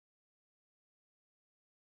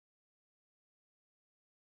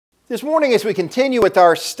This morning, as we continue with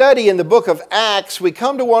our study in the book of Acts, we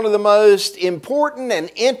come to one of the most important and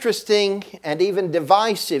interesting and even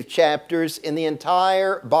divisive chapters in the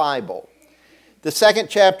entire Bible. The second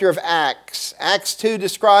chapter of Acts. Acts 2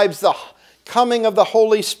 describes the coming of the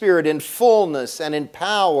Holy Spirit in fullness and in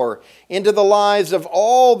power into the lives of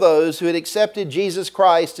all those who had accepted Jesus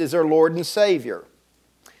Christ as their Lord and Savior.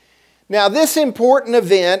 Now, this important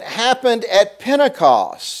event happened at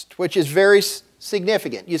Pentecost, which is very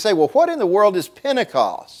significant. You say, well, what in the world is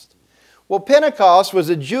Pentecost? Well, Pentecost was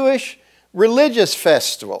a Jewish religious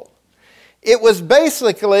festival. It was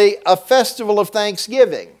basically a festival of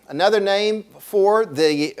Thanksgiving. Another name for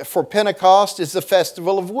Pentecost is the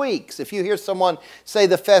Festival of Weeks. If you hear someone say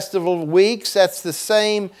the Festival of Weeks, that's the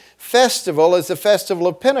same festival as the Festival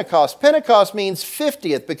of Pentecost. Pentecost means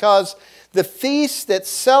 50th because the feast that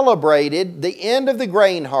celebrated the end of the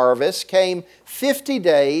grain harvest came 50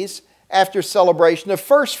 days after celebration of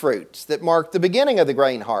first fruits that marked the beginning of the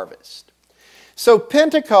grain harvest. So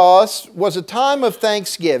Pentecost was a time of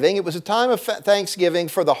thanksgiving. It was a time of thanksgiving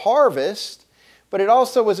for the harvest, but it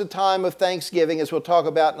also was a time of thanksgiving, as we'll talk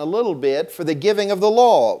about in a little bit, for the giving of the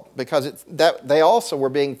law, because they also were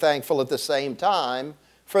being thankful at the same time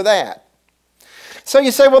for that. So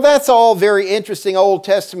you say, well, that's all very interesting Old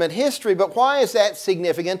Testament history, but why is that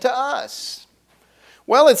significant to us?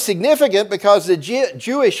 Well, it's significant because the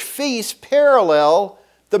Jewish feasts parallel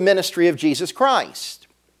the ministry of Jesus Christ.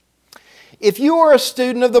 If you are a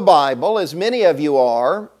student of the Bible, as many of you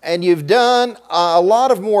are, and you've done a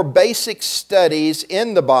lot of more basic studies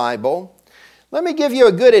in the Bible, let me give you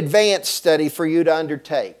a good advanced study for you to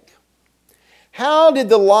undertake. How did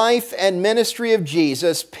the life and ministry of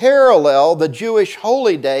Jesus parallel the Jewish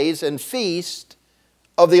holy days and feasts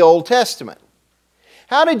of the Old Testament?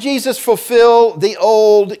 How did Jesus fulfill the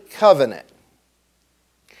Old Covenant?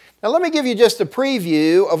 Now let me give you just a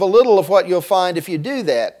preview of a little of what you'll find if you do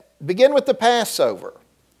that. Begin with the Passover.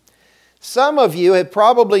 Some of you have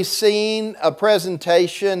probably seen a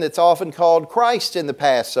presentation that's often called Christ in the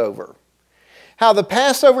Passover. How the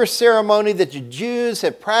Passover ceremony that the Jews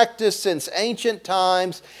have practiced since ancient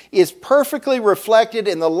times is perfectly reflected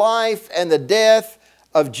in the life and the death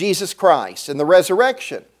of Jesus Christ and the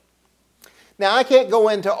resurrection. Now, I can't go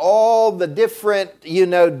into all the different,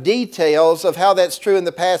 details of how that's true in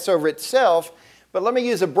the Passover itself, but let me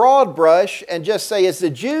use a broad brush and just say as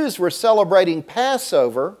the Jews were celebrating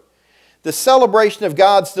Passover, the celebration of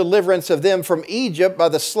God's deliverance of them from Egypt by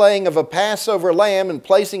the slaying of a Passover lamb and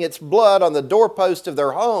placing its blood on the doorpost of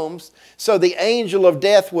their homes so the angel of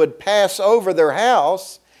death would pass over their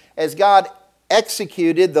house as God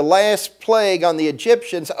executed the last plague on the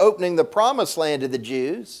Egyptians, opening the promised land to the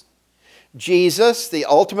Jews. Jesus, the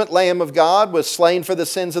ultimate Lamb of God, was slain for the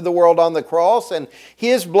sins of the world on the cross, and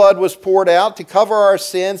His blood was poured out to cover our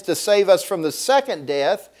sins, to save us from the second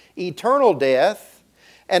death, eternal death,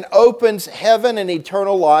 and opens heaven and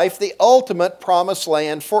eternal life, the ultimate promised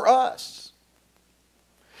land for us.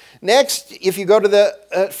 Next, if you go to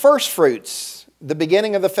the first fruits, the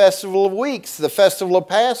beginning of the Festival of Weeks, the Festival of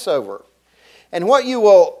Passover, and what you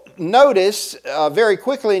will notice very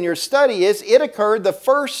quickly in your study is it occurred the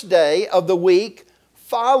first day of the week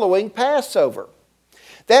following Passover.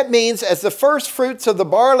 That means as the first fruits of the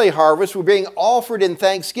barley harvest were being offered in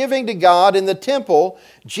thanksgiving to God in the temple,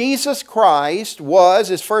 Jesus Christ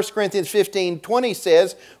was, as 1 Corinthians 15:20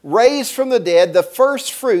 says, raised from the dead, the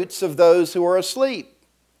first fruits of those who are asleep.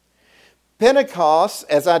 Pentecost,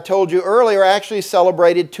 as I told you earlier, actually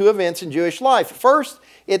celebrated two events in Jewish life. First,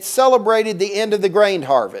 it celebrated the end of the grain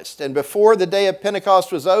harvest. And before the day of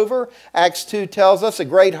Pentecost was over, Acts 2 tells us a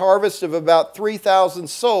great harvest of about 3,000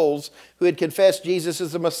 souls who had confessed Jesus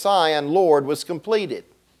as the Messiah and Lord was completed.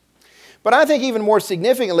 But I think even more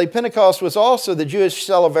significantly, Pentecost was also the Jewish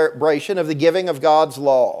celebration of the giving of God's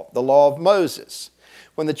law, the law of Moses.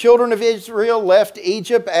 When the children of Israel left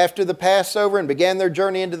Egypt after the Passover and began their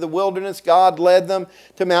journey into the wilderness, God led them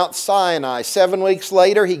to Mount Sinai. 7 weeks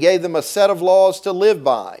later, He gave them a set of laws to live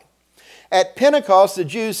by. At Pentecost, the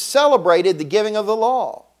Jews celebrated the giving of the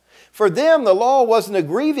law. For them, the law wasn't a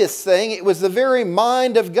grievous thing. It was the very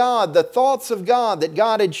mind of God, the thoughts of God that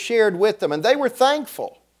God had shared with them, and they were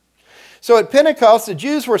thankful. So at Pentecost, the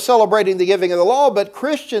Jews were celebrating the giving of the law, but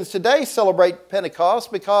Christians today celebrate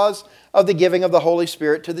Pentecost because of the giving of the Holy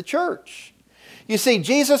Spirit to the church. You see,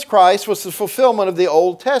 Jesus Christ was the fulfillment of the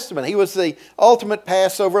Old Testament. He was the ultimate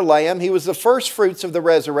Passover lamb. He was the first fruits of the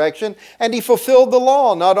resurrection, and He fulfilled the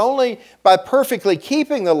law, not only by perfectly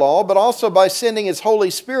keeping the law, but also by sending His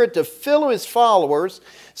Holy Spirit to fill His followers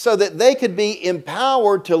so that they could be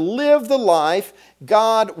empowered to live the life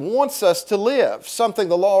God wants us to live, something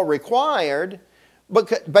the law required,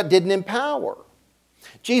 but didn't empower.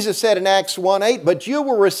 Jesus said in Acts 1:8, "But you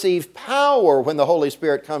will receive power when the Holy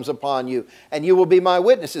Spirit comes upon you, and you will be my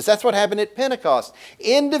witnesses." That's what happened at Pentecost.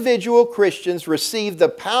 Individual Christians received the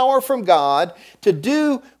power from God to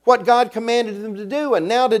do what God commanded them to do, and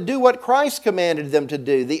now to do what Christ commanded them to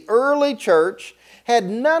do. The early church had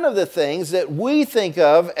none of the things that we think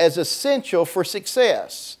of as essential for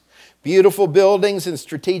success. Beautiful buildings and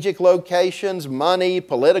strategic locations, money,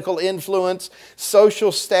 political influence,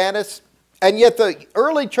 social status. And yet the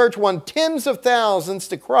early church won tens of thousands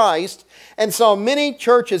to Christ and saw many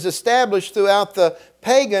churches established throughout the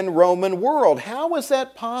pagan Roman world. How was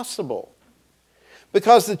that possible?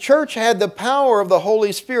 Because the church had the power of the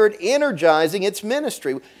Holy Spirit energizing its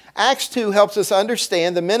ministry. Acts 2 helps us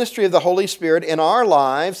understand the ministry of the Holy Spirit in our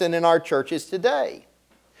lives and in our churches today.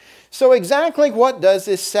 So exactly what does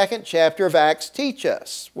this second chapter of Acts teach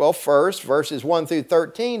us? Well, first, verses 1 through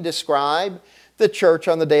 13 describe the church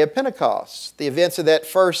on the day of Pentecost. The events of that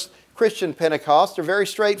first Christian Pentecost are very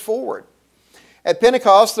straightforward. At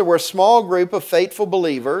Pentecost, there were a small group of faithful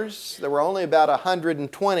believers. There were only about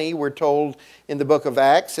 120, we're told in the book of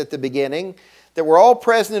Acts at the beginning, that were all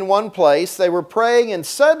present in one place. They were praying, and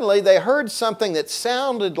suddenly they heard something that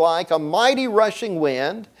sounded like a mighty rushing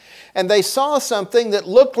wind, and they saw something that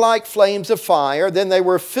looked like flames of fire. Then they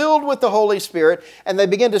were filled with the Holy Spirit, and they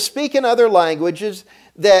began to speak in other languages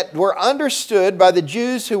that were understood by the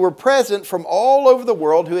Jews who were present from all over the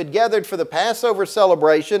world, who had gathered for the Passover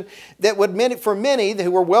celebration that would, for many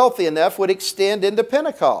who were wealthy enough, would extend into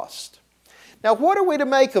Pentecost. Now, what are we to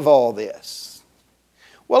make of all this?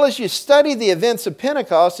 Well, as you study the events of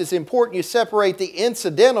Pentecost, it's important you separate the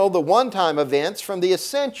incidental, the one-time events, from the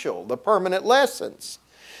essential, the permanent lessons.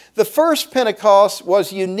 The first Pentecost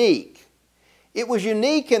was unique. It was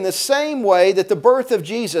unique in the same way that the birth of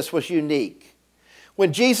Jesus was unique.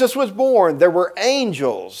 When Jesus was born, there were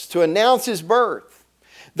angels to announce His birth.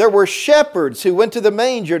 There were shepherds who went to the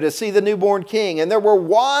manger to see the newborn King. And there were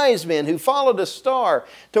wise men who followed a star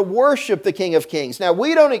to worship the King of Kings. Now,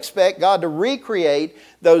 we don't expect God to recreate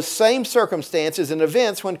those same circumstances and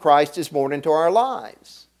events when Christ is born into our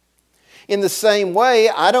lives. In the same way,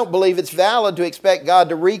 I don't believe it's valid to expect God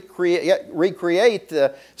to recreate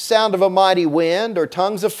the sound of a mighty wind or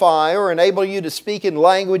tongues of fire or enable you to speak in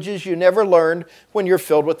languages you never learned when you're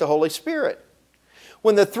filled with the Holy Spirit.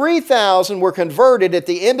 When the 3,000 were converted at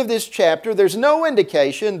the end of this chapter, there's no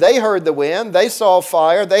indication they heard the wind, they saw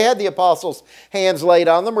fire, they had the apostles' hands laid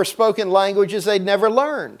on them, or spoke in languages they'd never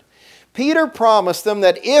learned. Peter promised them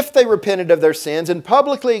that if they repented of their sins and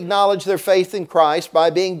publicly acknowledged their faith in Christ by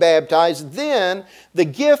being baptized, then the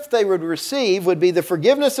gift they would receive would be the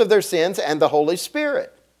forgiveness of their sins and the Holy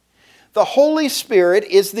Spirit. The Holy Spirit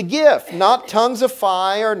is the gift, not tongues of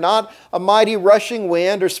fire, not a mighty rushing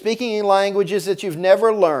wind, or speaking in languages that you've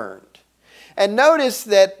never learned. And notice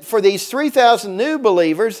that for these 3,000 new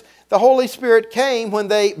believers, the Holy Spirit came when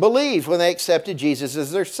they believed, when they accepted Jesus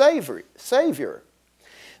as their Savior.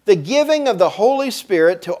 The giving of the Holy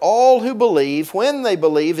Spirit to all who believe, when they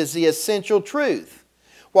believe, is the essential truth.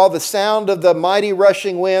 While the sound of the mighty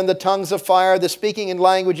rushing wind, the tongues of fire, the speaking in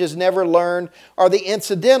languages never learned are the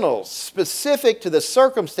incidentals specific to the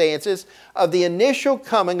circumstances of the initial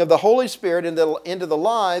coming of the Holy Spirit into the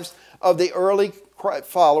lives of the early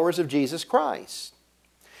followers of Jesus Christ.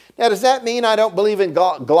 Now, does that mean I don't believe in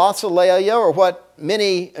glossolalia, or what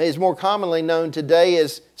many is more commonly known today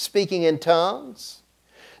as speaking in tongues?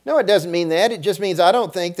 No, it doesn't mean that. It just means I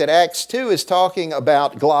don't think that Acts 2 is talking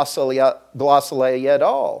about glossolalia at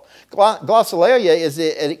all. Glossolalia is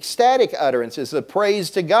an ecstatic utterance, is a praise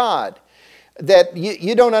to God, that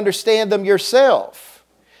you don't understand them yourself.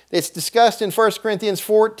 It's discussed in 1 Corinthians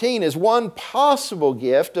 14 as one possible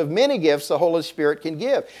gift of many gifts the Holy Spirit can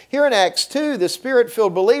give. Here in Acts 2, the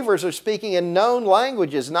Spirit-filled believers are speaking in known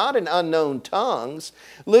languages, not in unknown tongues.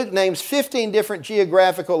 Luke names 15 different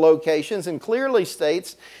geographical locations and clearly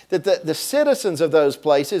states that the citizens of those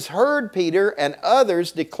places heard Peter and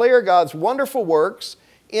others declare God's wonderful works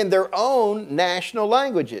in their own national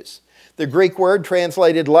languages. The Greek word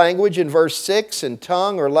translated language in verse 6 and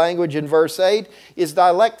tongue or language in verse 8 is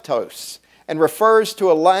dialectos and refers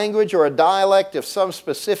to a language or a dialect of some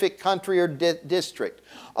specific country or district.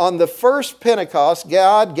 On the first Pentecost,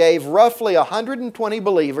 God gave roughly 120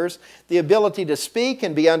 believers the ability to speak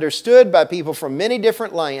and be understood by people from many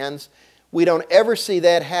different lands. We don't ever see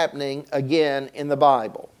that happening again in the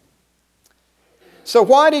Bible. So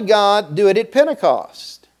why did God do it at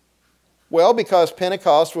Pentecost? Well, because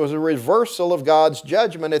Pentecost was a reversal of God's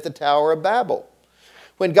judgment at the Tower of Babel,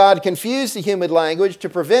 when God confused the human language to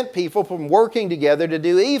prevent people from working together to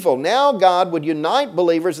do evil. Now God would unite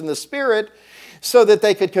believers in the Spirit so that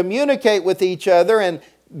they could communicate with each other and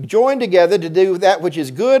join together to do that which is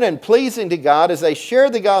good and pleasing to God as they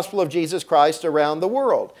shared the gospel of Jesus Christ around the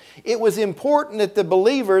world. It was important that the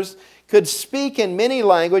believers could speak in many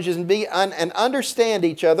languages and understand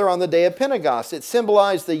each other on the day of Pentecost. It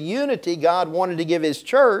symbolized the unity God wanted to give His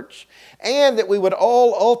church, and that we would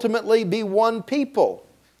all ultimately be one people.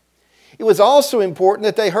 It was also important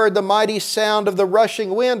that they heard the mighty sound of the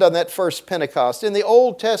rushing wind on that first Pentecost. In the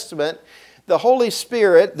Old Testament, the Holy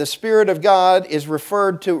Spirit, the Spirit of God, is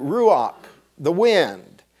referred to Ruach, the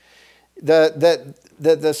wind.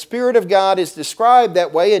 The Spirit of God is described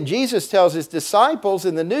that way, and Jesus tells His disciples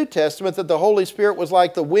in the New Testament that the Holy Spirit was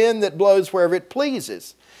like the wind that blows wherever it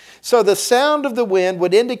pleases. So the sound of the wind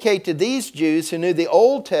would indicate to these Jews who knew the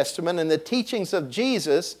Old Testament and the teachings of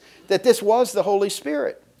Jesus that this was the Holy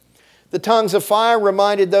Spirit. The tongues of fire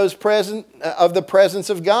reminded those present of the presence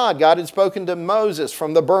of God. God had spoken to Moses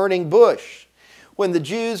from the burning bush. When the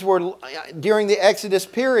Jews were, during the Exodus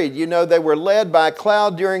period, you know, they were led by a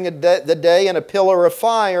cloud during the day and a pillar of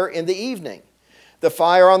fire in the evening. The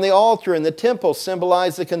fire on the altar in the temple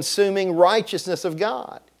symbolized the consuming righteousness of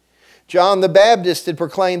God. John the Baptist had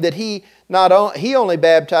proclaimed that he only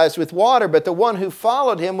baptized with water, but the one who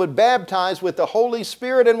followed him would baptize with the Holy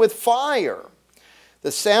Spirit and with fire.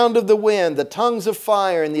 The sound of the wind, the tongues of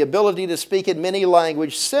fire, and the ability to speak in many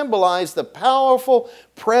languages symbolized the powerful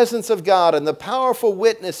presence of God and the powerful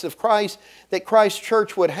witness of Christ that Christ's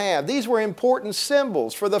church would have. These were important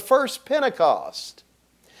symbols for the first Pentecost.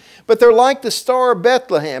 But they're like the Star of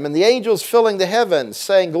Bethlehem and the angels filling the heavens,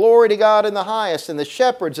 saying, "Glory to God in the highest," and the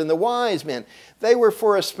shepherds and the wise men. They were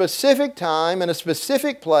for a specific time and a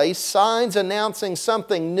specific place, signs announcing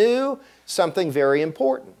something new, something very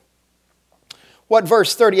important. What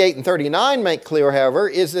verse 38 and 39 make clear, however,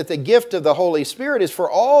 is that the gift of the Holy Spirit is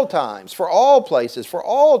for all times, for all places, for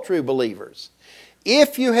all true believers.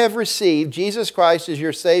 If you have received Jesus Christ as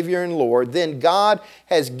your Savior and Lord, then God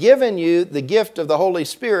has given you the gift of the Holy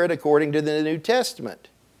Spirit according to the New Testament.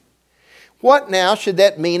 What now should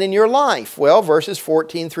that mean in your life? Well, verses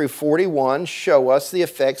 14 through 41 show us the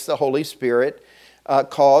effects the Holy Spirit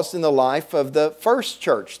caused in the life of the first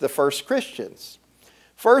church, the first Christians.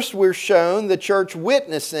 First, we're shown the church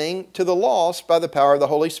witnessing to the lost by the power of the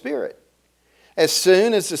Holy Spirit. As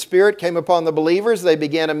soon as the Spirit came upon the believers, they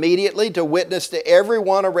began immediately to witness to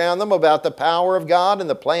everyone around them about the power of God and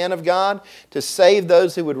the plan of God to save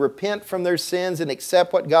those who would repent from their sins and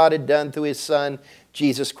accept what God had done through His Son,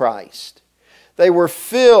 Jesus Christ. They were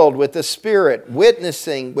filled with the Spirit,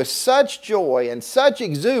 witnessing with such joy and such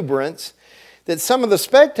exuberance that some of the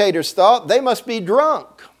spectators thought they must be drunk.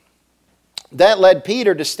 That led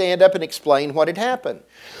Peter to stand up and explain what had happened.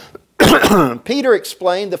 Peter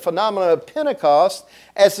explained the phenomenon of Pentecost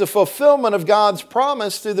as the fulfillment of God's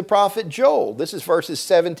promise through the prophet Joel. This is verses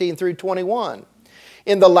 17 through 21.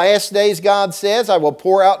 In the last days, God says, "I will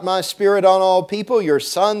pour out my Spirit on all people. Your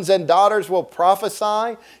sons and daughters will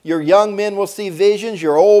prophesy. Your young men will see visions.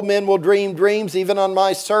 Your old men will dream dreams. Even on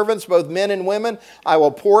my servants, both men and women, I will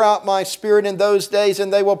pour out my Spirit in those days,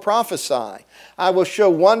 and they will prophesy. I will show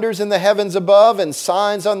wonders in the heavens above and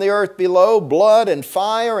signs on the earth below, blood and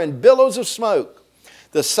fire and billows of smoke.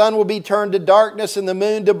 The sun will be turned to darkness and the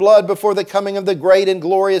moon to blood before the coming of the great and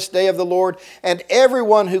glorious day of the Lord, and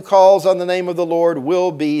everyone who calls on the name of the Lord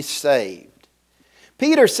will be saved."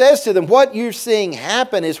 Peter says to them, what you're seeing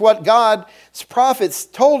happen is what God's prophets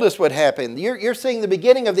told us would happen. You're seeing the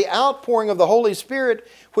beginning of the outpouring of the Holy Spirit,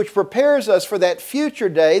 which prepares us for that future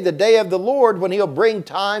day, the day of the Lord, when He'll bring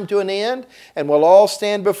time to an end and we'll all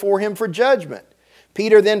stand before Him for judgment.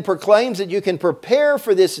 Peter then proclaims that you can prepare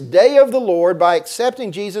for this day of the Lord by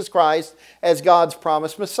accepting Jesus Christ as God's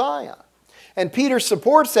promised Messiah. And Peter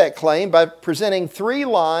supports that claim by presenting 3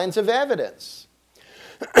 lines of evidence.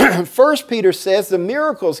 First, Peter says the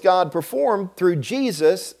miracles God performed through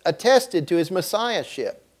Jesus attested to His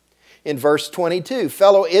messiahship. In verse 22,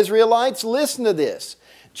 "Fellow Israelites, listen to this.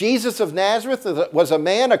 Jesus of Nazareth was a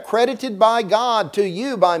man accredited by God to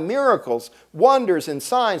you by miracles, wonders, and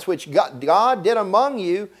signs which God did among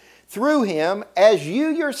you through Him, as you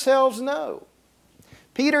yourselves know."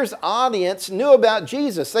 Peter's audience knew about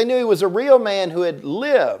Jesus. They knew He was a real man who had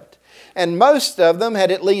lived. And most of them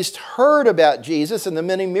had at least heard about Jesus and the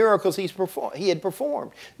many miracles he had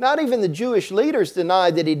performed. Not even the Jewish leaders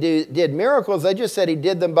denied that He did miracles. They just said He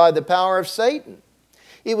did them by the power of Satan.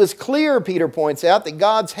 It was clear, Peter points out, that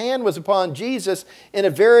God's hand was upon Jesus in a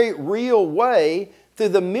very real way through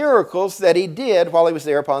the miracles that He did while He was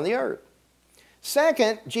there upon the earth.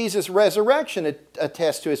 Second, Jesus' resurrection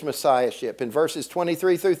attests to His messiahship in verses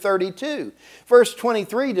 23 through 32. Verse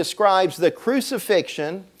 23 describes the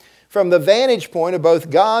crucifixion, from the vantage point of both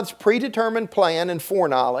God's predetermined plan and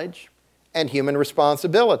foreknowledge and human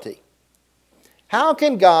responsibility. How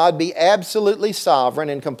can God be absolutely sovereign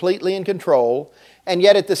and completely in control, and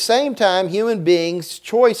yet at the same time human beings'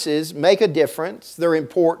 choices make a difference, they're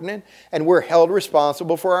important, and we're held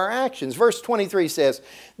responsible for our actions? Verse 23 says,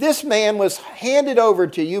 "This man was handed over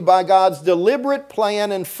to you by God's deliberate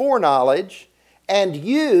plan and foreknowledge, and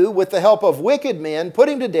you, with the help of wicked men, put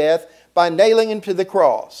him to death by nailing him to the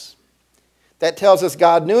cross." That tells us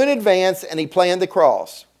God knew in advance and He planned the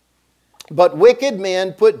cross. But wicked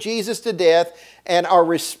men put Jesus to death and are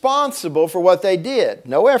responsible for what they did.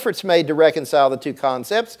 No efforts made to reconcile the two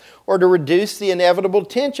concepts or to reduce the inevitable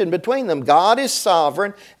tension between them. God is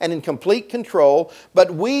sovereign and in complete control,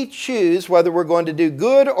 but we choose whether we're going to do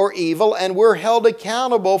good or evil, and we're held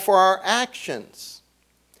accountable for our actions.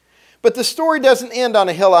 But the story doesn't end on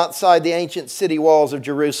a hill outside the ancient city walls of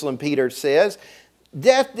Jerusalem, Peter says.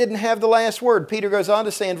 Death didn't have the last word. Peter goes on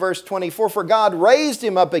to say in verse 24, "For God raised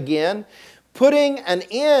Him up again, putting an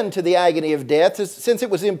end to the agony of death, since it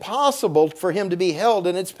was impossible for Him to be held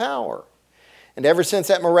in its power." And ever since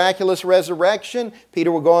that miraculous resurrection,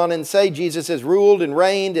 Peter will go on and say, Jesus has ruled and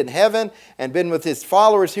reigned in heaven and been with His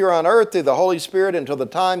followers here on earth through the Holy Spirit until the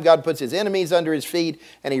time God puts His enemies under His feet,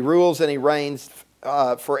 and He rules and He reigns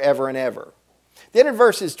forever and ever. Then in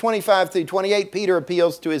verses 25 through 28, Peter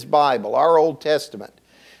appeals to his Bible, our Old Testament,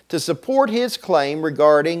 to support his claim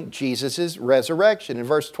regarding Jesus' resurrection. In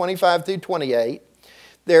verse 25 through 28,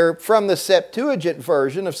 they're from the Septuagint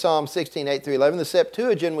version of Psalm 16, 8 through 11. The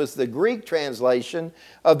Septuagint was the Greek translation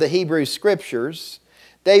of the Hebrew Scriptures.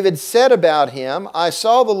 David said about Him, "I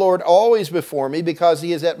saw the Lord always before me, because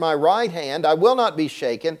He is at my right hand. I will not be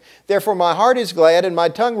shaken. Therefore my heart is glad and my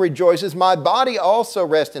tongue rejoices. My body also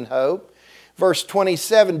rests in hope." Verse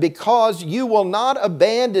 27, "Because you will not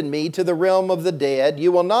abandon me to the realm of the dead.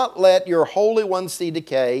 You will not let your Holy One see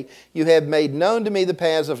decay. You have made known to me the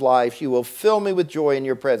paths of life. You will fill me with joy in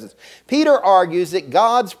your presence." Peter argues that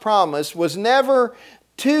God's promise was never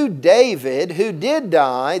to David, who did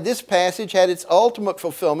die. This passage had its ultimate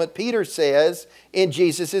fulfillment, Peter says, in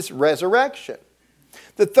Jesus' resurrection.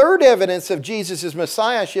 The third evidence of Jesus'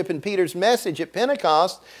 messiahship in Peter's message at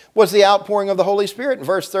Pentecost was the outpouring of the Holy Spirit. In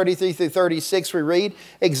verse 33 through 36 we read,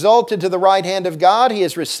 "Exalted to the right hand of God, He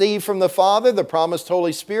has received from the Father the promised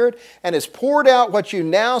Holy Spirit and has poured out what you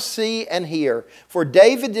now see and hear. For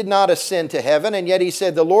David did not ascend to heaven, and yet he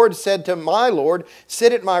said, 'The Lord said to my Lord,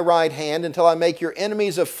 sit at my right hand until I make your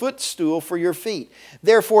enemies a footstool for your feet.'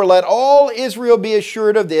 Therefore let all Israel be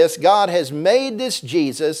assured of this, God has made this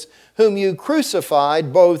Jesus, whom you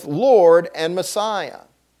crucified, both Lord and Messiah."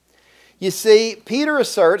 You see, Peter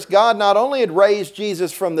asserts God not only had raised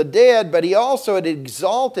Jesus from the dead, but He also had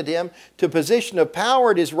exalted Him to a position of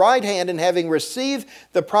power at His right hand, and having received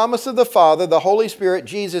the promise of the Father, the Holy Spirit,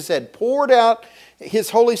 Jesus had poured out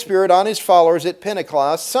His Holy Spirit on His followers at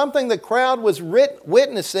Pentecost, something the crowd was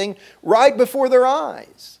witnessing right before their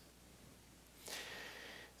eyes.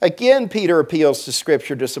 Again, Peter appeals to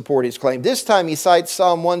Scripture to support his claim. This time he cites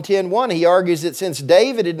Psalm 110:1. He argues that since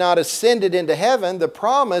David had not ascended into heaven, the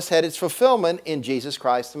promise had its fulfillment in Jesus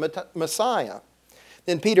Christ the Messiah.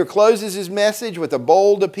 Then Peter closes his message with a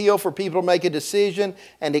bold appeal for people to make a decision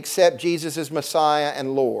and accept Jesus as Messiah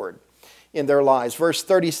and Lord in their lives. Verse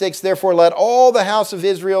 36, "Therefore let all the house of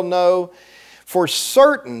Israel know for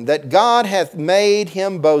certain that God hath made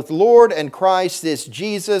Him both Lord and Christ, this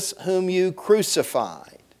Jesus whom you crucified."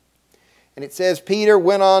 And it says Peter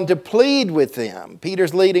went on to plead with them.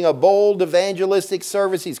 Peter's leading a bold evangelistic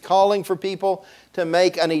service. He's calling for people to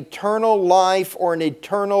make an eternal life or an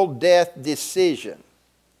eternal death decision.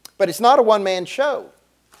 But it's not a one-man show.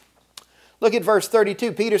 Look at verse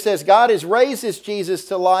 32. Peter says, "God has raised this Jesus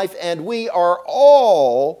to life, and we are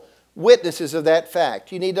all witnesses of that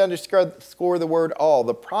fact." You need to underscore the word all.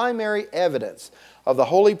 The primary evidence of the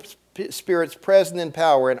Holy Spirit's presence and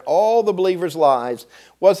power in all the believers' lives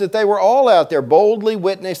was that they were all out there boldly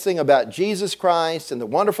witnessing about Jesus Christ and the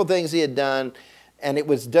wonderful things He had done, and it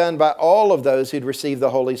was done by all of those who'd received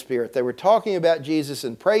the Holy Spirit. They were talking about Jesus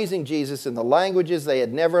and praising Jesus in the languages they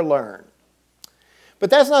had never learned. But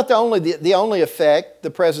that's not the only effect the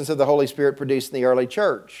presence of the Holy Spirit produced in the early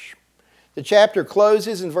church. The chapter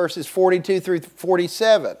closes in verses 42 through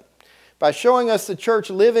 47. By showing us the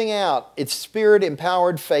church living out its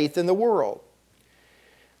Spirit-empowered faith in the world.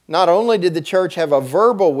 Not only did the church have a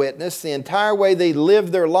verbal witness, the entire way they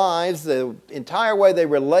lived their lives, the entire way they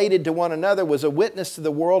related to one another was a witness to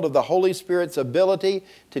the world of the Holy Spirit's ability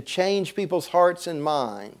to change people's hearts and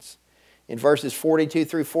minds. In verses 42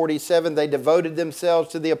 through 47, they devoted themselves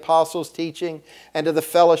to the apostles' teaching and to the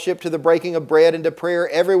fellowship, to the breaking of bread and to prayer.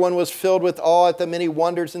 Everyone was filled with awe at the many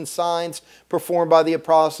wonders and signs performed by the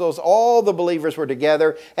apostles. All the believers were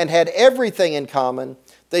together and had everything in common.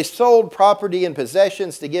 They sold property and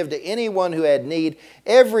possessions to give to anyone who had need.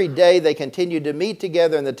 Every day they continued to meet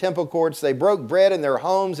together in the temple courts. They broke bread in their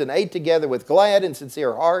homes and ate together with glad and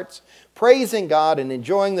sincere hearts, praising God and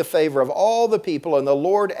enjoying the favor of all the people. And the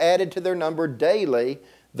Lord added to their number daily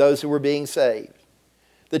those who were being saved.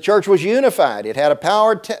 The church was unified. It had a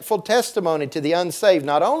powerful testimony to the unsaved,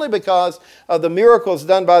 not only because of the miracles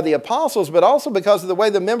done by the apostles, but also because of the way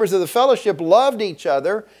the members of the fellowship loved each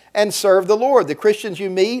other and served the Lord. The Christians you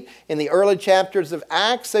meet in the early chapters of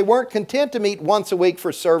Acts, they weren't content to meet once a week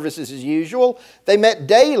for services as usual. They met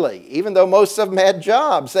daily, even though most of them had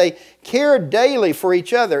jobs. They cared daily for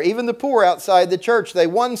each other, even the poor outside the church. They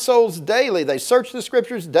won souls daily. They searched the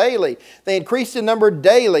Scriptures daily. They increased in number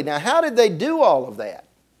daily. Now, how did they do all of that?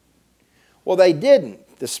 Well, they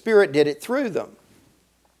didn't. The Spirit did it through them.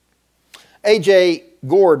 A.J.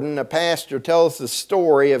 Gordon, a pastor, tells the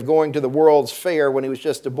story of going to the World's Fair when he was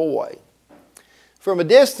just a boy. From a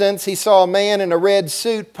distance, he saw a man in a red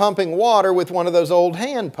suit pumping water with one of those old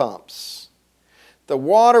hand pumps. The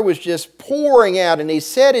water was just pouring out, and he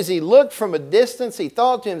said as he looked from a distance, he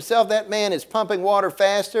thought to himself, that man is pumping water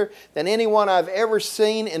faster than anyone I've ever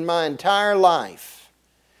seen in my entire life.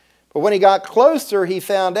 But when he got closer, he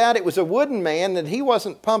found out it was a wooden man, that he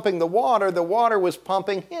wasn't pumping the water was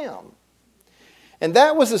pumping him. And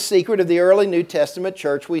that was the secret of the early New Testament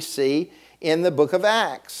church we see in the book of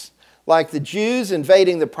Acts. Like the Jews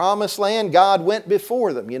invading the promised land, God went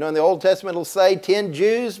before them. You know, in the Old Testament it'll say 10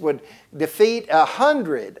 Jews would defeat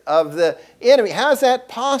 100 of the enemy. How is that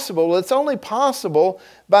possible? Well, it's only possible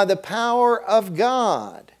by the power of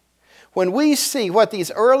God. When we see what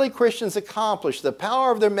these early Christians accomplished, the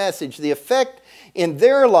power of their message, the effect in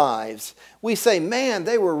their lives, we say, man,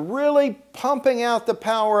 they were really pumping out the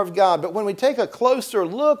power of God. But when we take a closer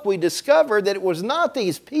look, we discover that it was not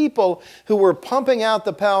these people who were pumping out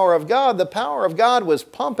the power of God. The power of God was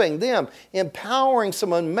pumping them, empowering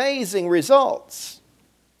some amazing results.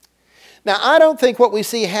 Now, I don't think what we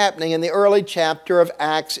see happening in the early chapter of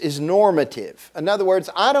Acts is normative. In other words,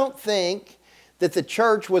 I don't think that the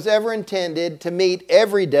church was ever intended to meet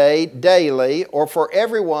every day, daily, or for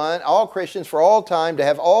everyone, all Christians for all time, to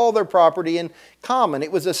have all their property in common.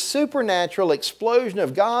 It was a supernatural explosion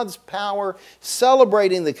of God's power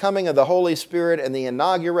celebrating the coming of the Holy Spirit and the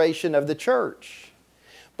inauguration of the church.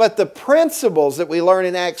 But the principles that we learn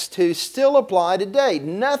in Acts 2 still apply today.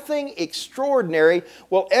 Nothing extraordinary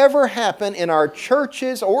will ever happen in our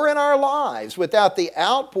churches or in our lives without the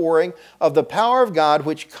outpouring of the power of God,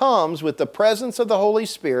 which comes with the presence of the Holy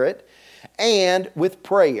Spirit and with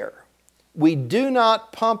prayer. We do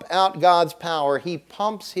not pump out God's power. He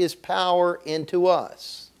pumps His power into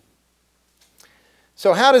us.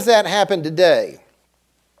 So how does that happen today?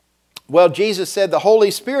 Well, Jesus said the Holy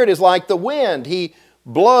Spirit is like the wind. He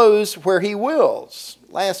blows where He wills.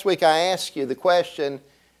 Last week I asked you the question,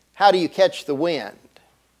 how do you catch the wind?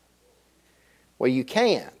 Well, you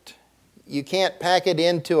can't. You can't pack it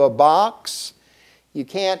into a box. You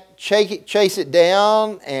can't chase it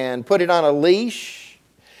down and put it on a leash.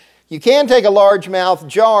 You can take a largemouth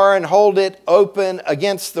jar and hold it open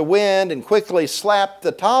against the wind and quickly slap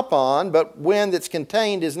the top on, but wind that's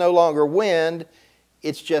contained is no longer wind,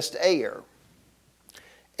 it's just air.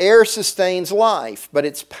 Air sustains life, but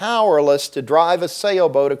it's powerless to drive a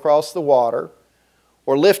sailboat across the water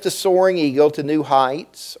or lift a soaring eagle to new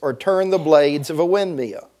heights or turn the blades of a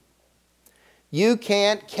windmill. You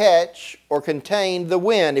can't catch or contain the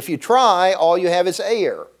wind. If you try, all you have is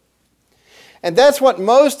air. And that's what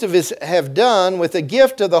most of us have done with the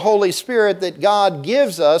gift of the Holy Spirit that God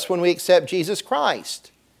gives us when we accept Jesus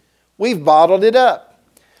Christ. We've bottled it up.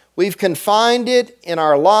 We've confined it in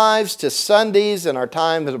our lives to Sundays and our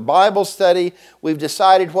time of Bible study. We've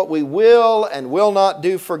decided what we will and will not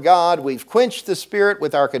do for God. We've quenched the Spirit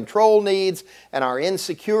with our control needs and our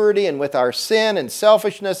insecurity and with our sin and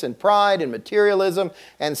selfishness and pride and materialism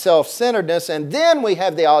and self-centeredness. And then we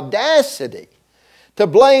have the audacity to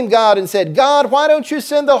blame God and said, God, why don't you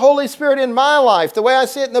send the Holy Spirit in my life the way I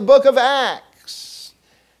see it in the book of Acts,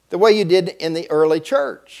 the way you did in the early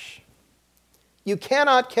church? You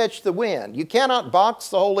cannot catch the wind. You cannot box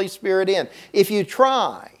the Holy Spirit in. If you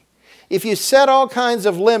try, if you set all kinds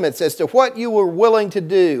of limits as to what you were willing to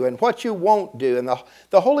do and what you won't do, and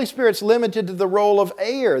the Holy Spirit's limited to the role of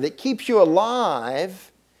air that keeps you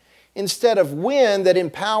alive, instead of wind that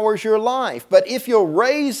empowers your life. But if you'll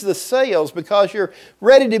raise the sails because you're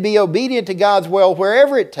ready to be obedient to God's will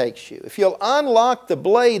wherever it takes you, if you'll unlock the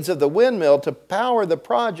blades of the windmill to power the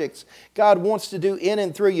projects God wants to do in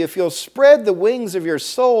and through you, if you'll spread the wings of your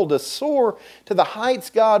soul to soar to the heights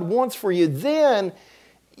God wants for you, then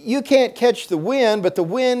you can't catch the wind, but the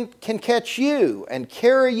wind can catch you and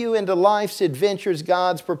carry you into life's adventures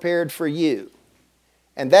God's prepared for you.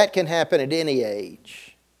 And that can happen at any age.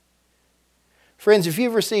 Friends, if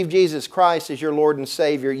you've received Jesus Christ as your Lord and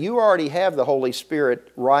Savior, you already have the Holy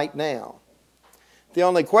Spirit right now. The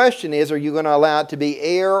only question is, are you going to allow it to be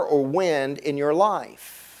air or wind in your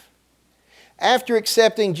life? After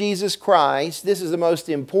accepting Jesus Christ, this is the most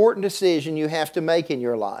important decision you have to make in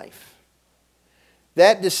your life.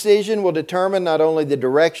 That decision will determine not only the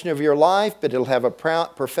direction of your life, but it'll have a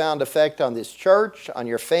profound effect on this church, on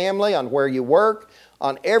your family, on where you work,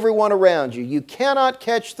 on everyone around you. You cannot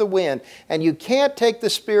catch the wind, and you can't take the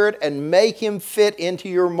Spirit and make Him fit into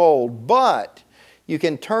your mold. But you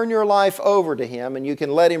can turn your life over to Him, and you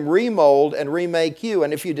can let Him remold and remake you.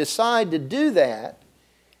 And if you decide to do that,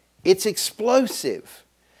 it's explosive.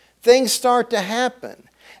 Things start to happen.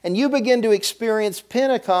 And you begin to experience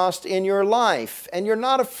Pentecost in your life. And you're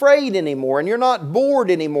not afraid anymore, and you're not bored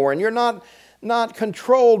anymore, and you're not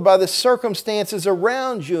controlled by the circumstances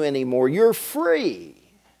around you anymore. You're free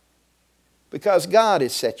because God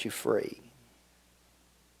has set you free.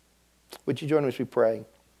 Would you join me as we pray?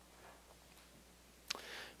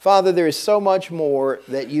 Father, there is so much more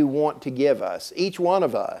that you want to give us, each one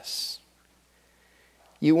of us.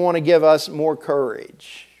 You want to give us more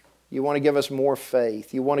courage. You want to give us more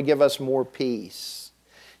faith. You want to give us more peace.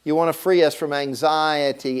 You want to free us from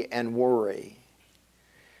anxiety and worry.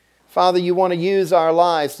 Father, you want to use our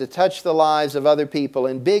lives to touch the lives of other people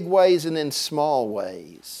in big ways and in small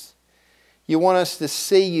ways. You want us to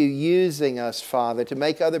see you using us, Father, to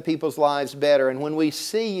make other people's lives better. And when we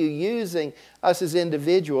see you using us as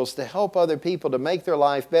individuals to help other people to make their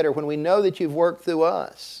life better, when we know that you've worked through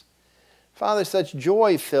us, Father, such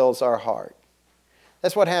joy fills our heart.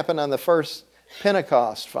 That's what happened on the first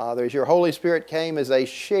Pentecost, Father, as your Holy Spirit came, as they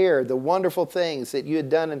shared the wonderful things that you had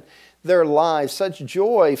done in their lives. Such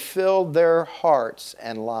joy filled their hearts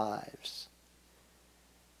and lives.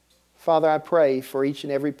 Father, I pray for each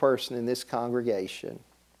and every person in this congregation.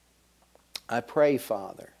 I pray,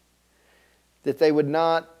 Father, that they would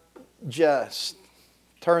not just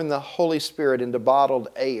turn the Holy Spirit into bottled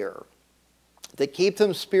air, that keep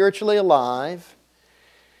them spiritually alive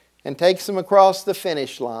and takes them across the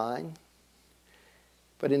finish line,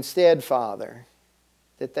 but instead, Father,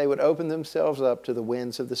 that they would open themselves up to the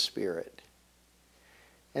winds of the Spirit.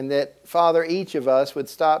 And that, Father, each of us would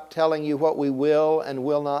stop telling you what we will and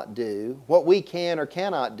will not do, what we can or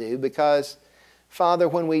cannot do, because, Father,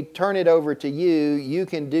 when we turn it over to you, you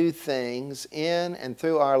can do things in and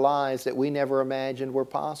through our lives that we never imagined were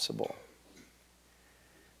possible.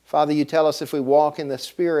 Father, you tell us if we walk in the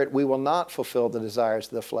Spirit, we will not fulfill the desires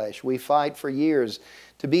of the flesh. We fight for years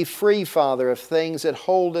to be free, Father, of things that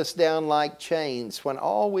hold us down like chains, when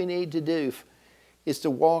all we need to do is to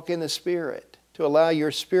walk in the Spirit, to allow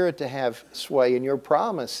your Spirit to have sway. And your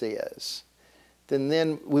promise is,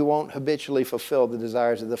 then we won't habitually fulfill the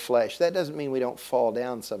desires of the flesh. That doesn't mean we don't fall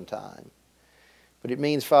down sometime. But it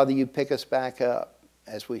means, Father, you pick us back up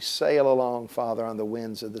as we sail along, Father, on the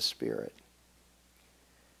winds of the Spirit.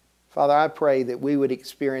 Father, I pray that we would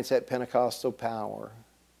experience that Pentecostal power.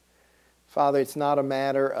 Father, it's not a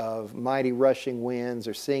matter of mighty rushing winds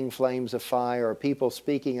or seeing flames of fire or people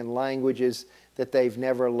speaking in languages that they've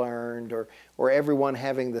never learned or everyone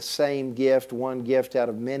having the same gift, one gift out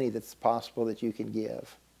of many that's possible that you can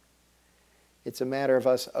give. It's a matter of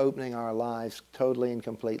us opening our lives totally and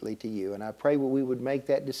completely to you. And I pray that we would make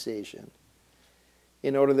that decision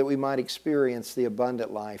in order that we might experience the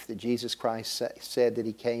abundant life that Jesus Christ said that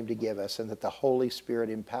He came to give us, and that the Holy Spirit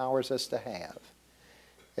empowers us to have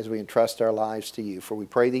as we entrust our lives to you. For we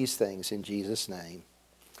pray these things in Jesus' name.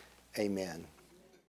 Amen.